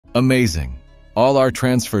Amazing. All our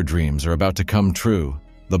transfer dreams are about to come true.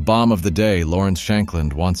 The bomb of the day, Lawrence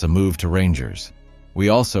Shankland, wants a move to Rangers. We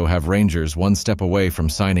also have Rangers one step away from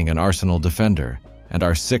signing an Arsenal defender, and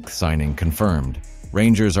our 6th signing confirmed.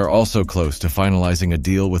 Rangers are also close to finalizing a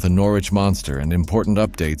deal with a Norwich monster and important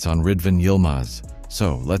updates on Ridvan Yilmaz.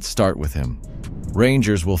 So, let's start with him.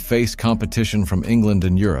 Rangers will face competition from England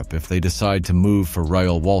and Europe if they decide to move for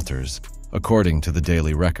Ryle Walters, according to the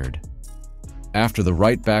Daily Record. After the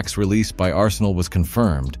right-back's release by Arsenal was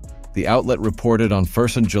confirmed, the outlet reported on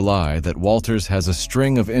 1st July that Walters has a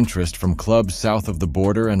string of interest from clubs south of the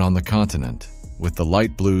border and on the continent, with the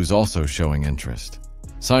Light Blues also showing interest.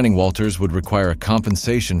 Signing Walters would require a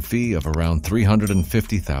compensation fee of around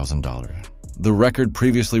 $350,000. The Record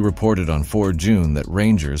previously reported on 4 June that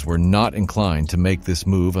Rangers were not inclined to make this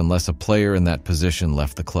move unless a player in that position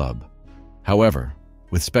left the club. However,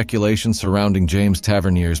 with speculation surrounding James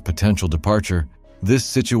Tavernier's potential departure, this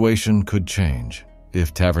situation could change.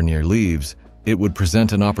 If Tavernier leaves, it would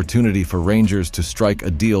present an opportunity for Rangers to strike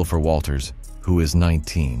a deal for Walters, who is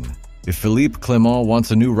 19. If Philippe Clement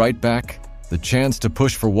wants a new right-back, the chance to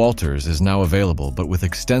push for Walters is now available, but with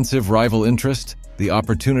extensive rival interest, the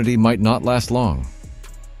opportunity might not last long.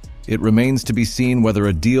 It remains to be seen whether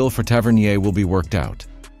a deal for Tavernier will be worked out.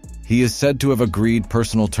 He is said to have agreed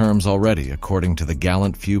personal terms already, according to the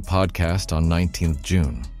Gallant Few podcast on 19th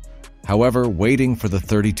June. However, waiting for the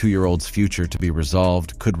 32-year-old's future to be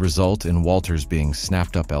resolved could result in Walters being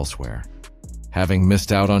snapped up elsewhere. Having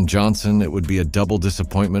missed out on Johnson, it would be a double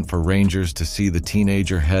disappointment for Rangers to see the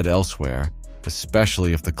teenager head elsewhere,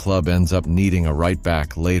 especially if the club ends up needing a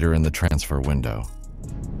right-back later in the transfer window.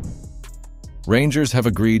 Rangers have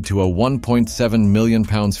agreed to a £1.7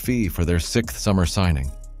 million fee for their 6th summer signing,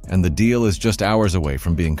 and the deal is just hours away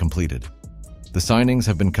from being completed. The signings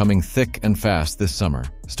have been coming thick and fast this summer,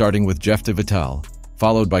 starting with Jeff de Vital,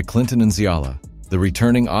 followed by Clinton Nziala, the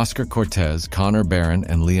returning Oscar Cortez, Connor Barron,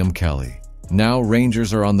 and Liam Kelly. Now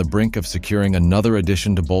Rangers are on the brink of securing another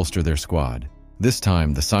addition to bolster their squad. This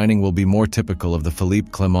time, the signing will be more typical of the Philippe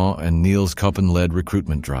Clement and Niels Koppen-led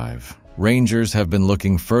recruitment drive. Rangers have been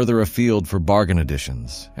looking further afield for bargain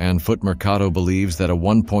additions, and Foot Mercado believes that a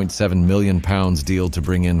 £1.7 million deal to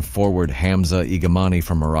bring in forward Hamza Igamani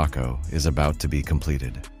from Morocco is about to be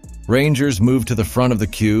completed. Rangers moved to the front of the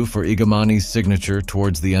queue for Igamani's signature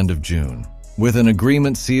towards the end of June. With an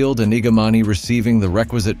agreement sealed and Igamani receiving the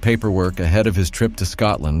requisite paperwork ahead of his trip to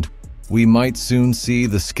Scotland, we might soon see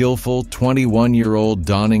the skillful 21-year-old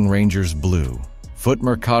donning Rangers blue. Foot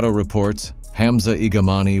Mercado reports Hamza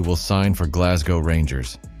Igamani will sign for Glasgow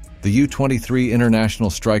Rangers. The U23 international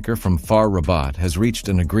striker from FAR Rabat has reached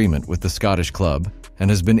an agreement with the Scottish club and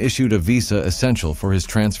has been issued a visa essential for his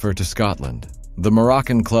transfer to Scotland. The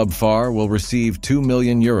Moroccan club FAR will receive €2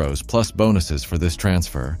 million plus bonuses for this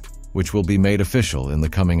transfer, which will be made official in the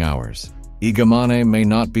coming hours. Igamani may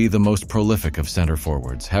not be the most prolific of center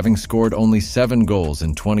forwards, having scored only 7 goals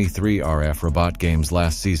in 23 RF Rabat games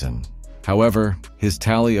last season. However, his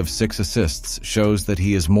tally of 6 assists shows that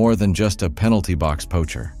he is more than just a penalty box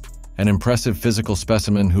poacher. An impressive physical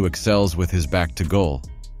specimen who excels with his back to goal,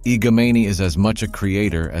 Igamani is as much a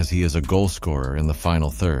creator as he is a goal scorer in the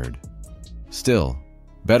final third. Still,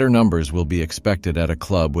 better numbers will be expected at a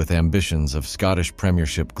club with ambitions of Scottish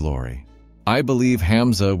Premiership glory. I believe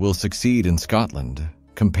Hamza will succeed in Scotland,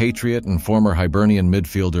 compatriot and former Hibernian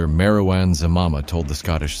midfielder Marouane Zamama told the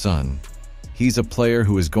Scottish Sun. He's a player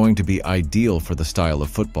who is going to be ideal for the style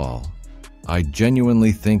of football. I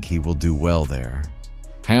genuinely think he will do well there.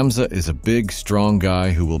 Hamza is a big, strong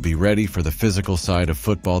guy who will be ready for the physical side of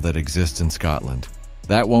football that exists in Scotland.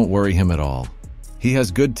 That won't worry him at all. He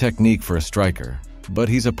has good technique for a striker, but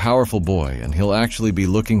he's a powerful boy and he'll actually be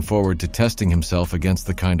looking forward to testing himself against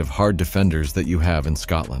the kind of hard defenders that you have in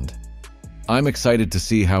Scotland. I'm excited to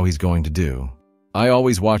see how he's going to do. I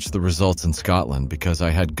always watch the results in Scotland because I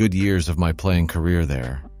had good years of my playing career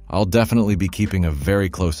there. I'll definitely be keeping a very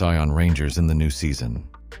close eye on Rangers in the new season.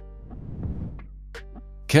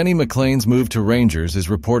 Kenny McLean's move to Rangers is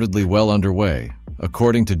reportedly well underway,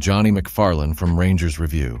 according to Johnny McFarlane from Rangers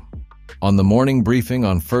Review. On the morning briefing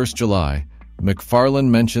on 1st July, McFarlane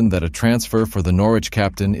mentioned that a transfer for the Norwich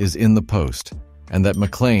captain is in the post, and that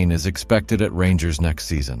McLean is expected at Rangers next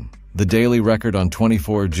season. The Daily Record on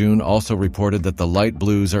 24 June also reported that the Light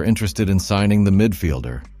Blues are interested in signing the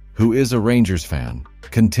midfielder, who is a Rangers fan,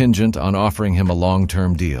 contingent on offering him a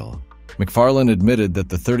long-term deal. McFarlane admitted that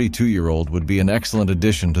the 32-year-old would be an excellent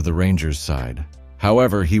addition to the Rangers side.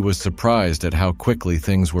 However, he was surprised at how quickly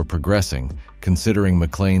things were progressing, considering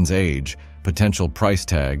McLean's age, potential price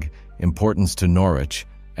tag, importance to Norwich,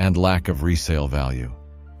 and lack of resale value.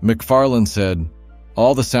 McFarlane said,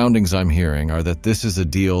 All the soundings I'm hearing are that this is a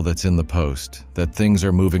deal that's in the post, that things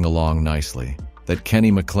are moving along nicely, that Kenny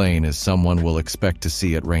McLean is someone we'll expect to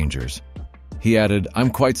see at Rangers. He added, "I'm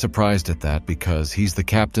quite surprised at that because he's the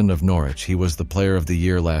captain of Norwich. He was the player of the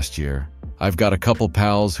year last year. I've got a couple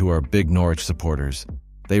pals who are big Norwich supporters.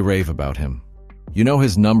 They rave about him. You know,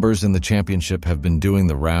 his numbers in the championship have been doing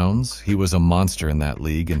the rounds. He was a monster in that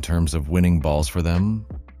league in terms of winning balls for them."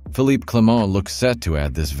 Philippe Clement looks set to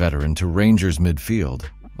add this veteran to Rangers midfield,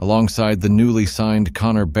 alongside the newly signed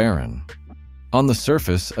Connor Barron. On the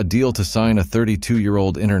surface, a deal to sign a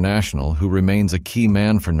 32-year-old international who remains a key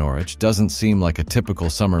man for Norwich doesn't seem like a typical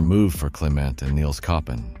summer move for Clement and Niels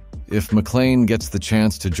Koppen. If McLean gets the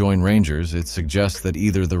chance to join Rangers, it suggests that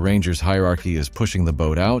either the Rangers hierarchy is pushing the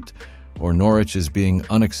boat out, or Norwich is being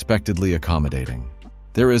unexpectedly accommodating.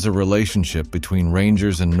 There is a relationship between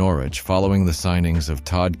Rangers and Norwich following the signings of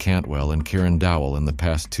Todd Cantwell and Kieran Dowell in the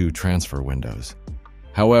past 2 transfer windows.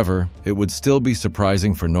 However, it would still be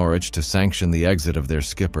surprising for Norwich to sanction the exit of their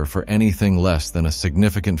skipper for anything less than a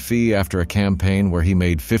significant fee after a campaign where he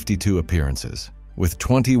made 52 appearances, with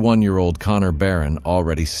 21-year-old Connor Barron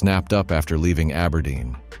already snapped up after leaving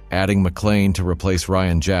Aberdeen. Adding McLean to replace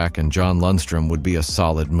Ryan Jack and John Lundstrom would be a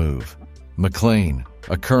solid move. McLean,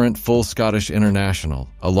 a current full Scottish international,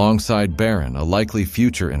 alongside Barron, a likely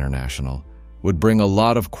future international, would bring a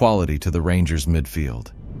lot of quality to the Rangers' midfield.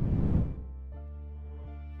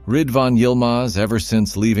 Ridvan Yilmaz, ever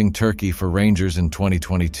since leaving Turkey for Rangers in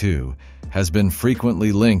 2022, has been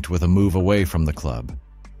frequently linked with a move away from the club.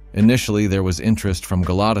 Initially, there was interest from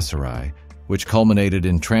Galatasaray, which culminated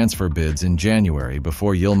in transfer bids in January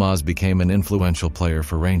before Yilmaz became an influential player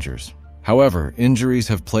for Rangers. However, injuries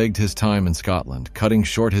have plagued his time in Scotland, cutting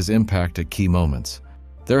short his impact at key moments.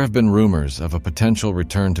 There have been rumors of a potential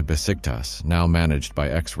return to Besiktas, now managed by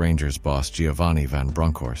ex-Rangers boss Giovanni van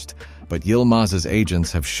Bronckhorst, but Yilmaz's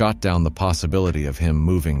agents have shot down the possibility of him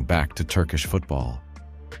moving back to Turkish football.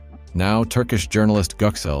 Now, Turkish journalist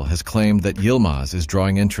Göksel has claimed that Yilmaz is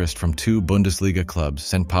drawing interest from 2 Bundesliga clubs,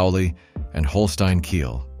 St. Pauli and Holstein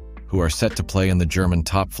Kiel, who are set to play in the German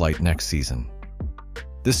top flight next season.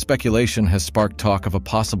 This speculation has sparked talk of a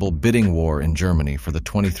possible bidding war in Germany for the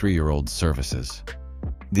 23-year-old's services.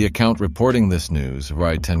 The account reporting this news,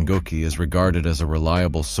 Rai Tengoki, is regarded as a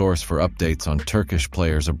reliable source for updates on Turkish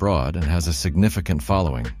players abroad and has a significant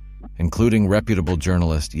following, including reputable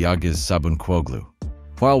journalist Yagiz Sabuncuoglu.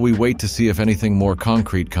 While we wait to see if anything more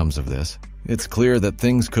concrete comes of this, it's clear that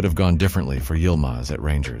things could have gone differently for Yilmaz at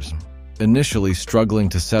Rangers. Initially struggling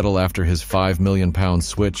to settle after his £5 million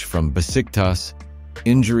switch from Besiktas,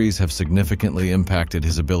 injuries have significantly impacted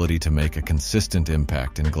his ability to make a consistent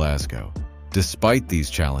impact in Glasgow. Despite these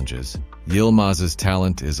challenges, Yilmaz's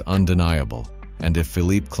talent is undeniable, and if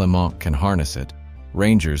Philippe Clement can harness it,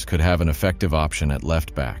 Rangers could have an effective option at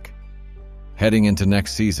left back. Heading into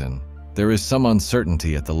next season, there is some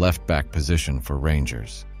uncertainty at the left back position for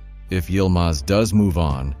Rangers. If Yilmaz does move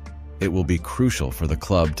on, it will be crucial for the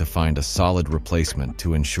club to find a solid replacement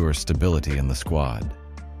to ensure stability in the squad.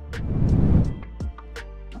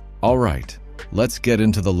 All right, let's get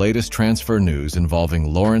into the latest transfer news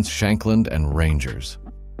involving Lawrence Shankland and Rangers.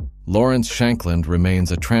 Lawrence Shankland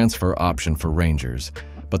remains a transfer option for Rangers,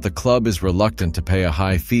 but the club is reluctant to pay a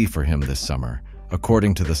high fee for him this summer,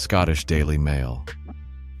 according to the Scottish Daily Mail.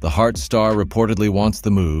 The Hearts star reportedly wants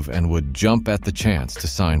the move and would jump at the chance to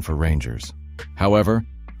sign for Rangers. However,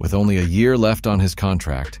 with only a year left on his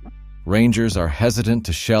contract, Rangers are hesitant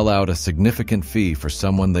to shell out a significant fee for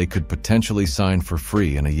someone they could potentially sign for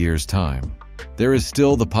free in a year's time. There is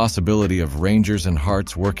still the possibility of Rangers and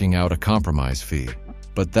Hearts working out a compromise fee,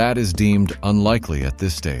 but that is deemed unlikely at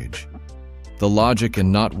this stage. The logic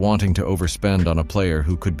in not wanting to overspend on a player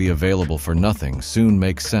who could be available for nothing soon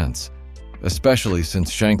makes sense, especially since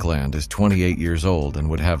Shankland is 28 years old and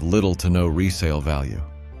would have little to no resale value.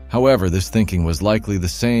 However, this thinking was likely the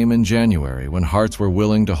same in January when Hearts were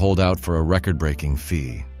willing to hold out for a record-breaking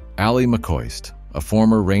fee. Ali McCoist, a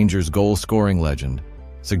former Rangers goal-scoring legend,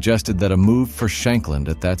 suggested that a move for Shankland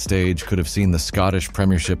at that stage could have seen the Scottish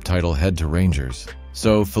Premiership title head to Rangers.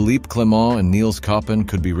 So Philippe Clement and Niels Koppen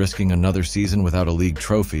could be risking another season without a league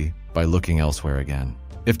trophy by looking elsewhere again.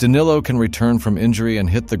 If Danilo can return from injury and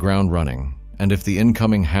hit the ground running, and if the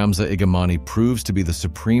incoming Hamza Igamani proves to be the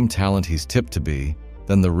supreme talent he's tipped to be,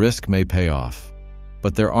 then the risk may pay off.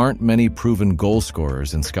 But there aren't many proven goal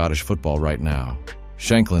scorers in Scottish football right now.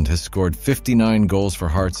 Shankland has scored 59 goals for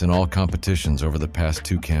Hearts in all competitions over the past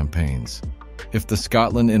 2 campaigns. If the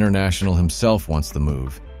Scotland international himself wants the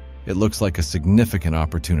move, it looks like a significant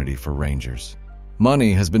opportunity for Rangers.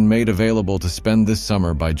 Money has been made available to spend this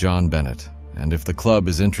summer by John Bennett, and if the club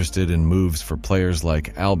is interested in moves for players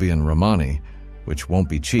like Albion Romani, which won't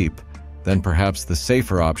be cheap, then perhaps the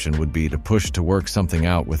safer option would be to push to work something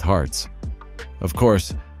out with Hearts. Of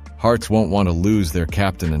course, Hearts won't want to lose their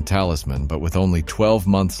captain and talisman, but with only 12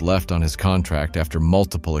 months left on his contract after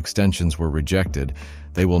multiple extensions were rejected,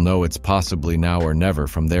 they will know it's possibly now or never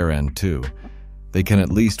from their end too. They can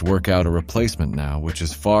at least work out a replacement now, which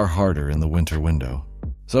is far harder in the winter window.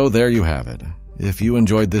 So there you have it. If you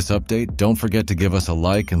enjoyed this update, don't forget to give us a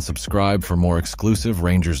like and subscribe for more exclusive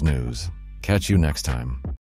Rangers news. Catch you next time.